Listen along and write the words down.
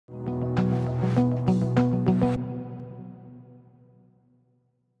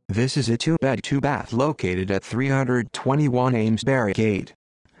This is a 2-bed 2-bath located at 321 Amesbury Gate.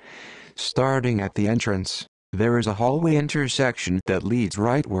 Starting at the entrance, there is a hallway intersection that leads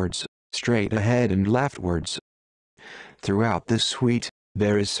rightwards, straight ahead and leftwards. Throughout this suite,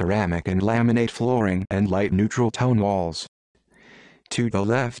 there is ceramic and laminate flooring and light neutral tone walls. To the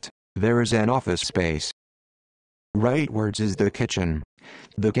left, there is an office space. Rightwards is the kitchen.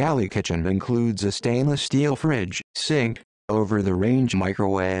 The galley kitchen includes a stainless steel fridge, sink, over-the-range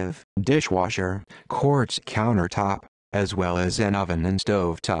microwave, dishwasher, quartz countertop, as well as an oven and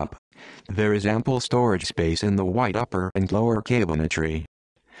stove top. There is ample storage space in the white upper and lower cabinetry.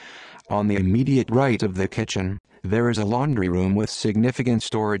 On the immediate right of the kitchen, there is a laundry room with significant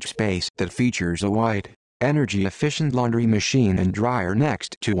storage space that features a white, energy-efficient laundry machine and dryer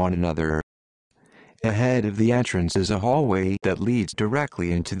next to one another. Ahead of the entrance is a hallway that leads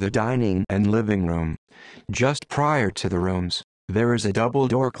directly into the dining and living room. Just prior to the rooms, there is a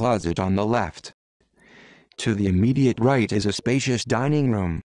double-door closet on the left. To the immediate right is a spacious dining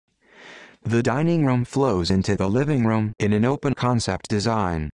room. The dining room flows into the living room in an open concept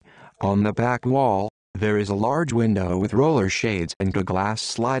design. On the back wall, there is a large window with roller shades and a glass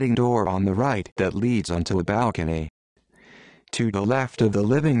sliding door on the right that leads onto a balcony. To the left of the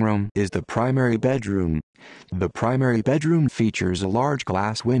living room is the primary bedroom. The primary bedroom features a large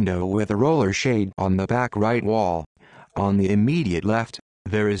glass window with a roller shade on the back right wall. On the immediate left,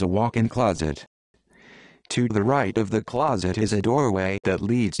 there is a walk-in closet. To the right of the closet is a doorway that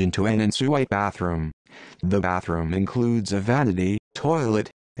leads into an ensuite bathroom. The bathroom includes a vanity, toilet,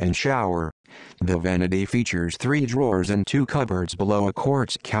 and shower. The vanity features 3 drawers and 2 cupboards below a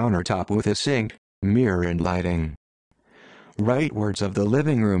quartz countertop with a sink, mirror and lighting. Rightwards of the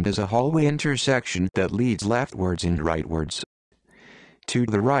living room is a hallway intersection that leads leftwards and rightwards. To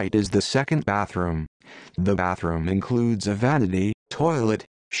the right is the second bathroom. The bathroom includes a vanity, toilet,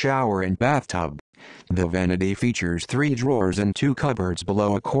 shower and bathtub. The vanity features 3 drawers and 2 cupboards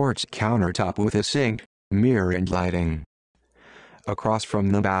below a quartz countertop with a sink, mirror and lighting. Across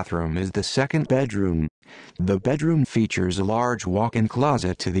from the bathroom is the second bedroom. The bedroom features a large walk-in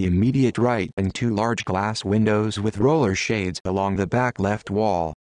closet to the immediate right and 2 large glass windows with roller shades along the back left wall.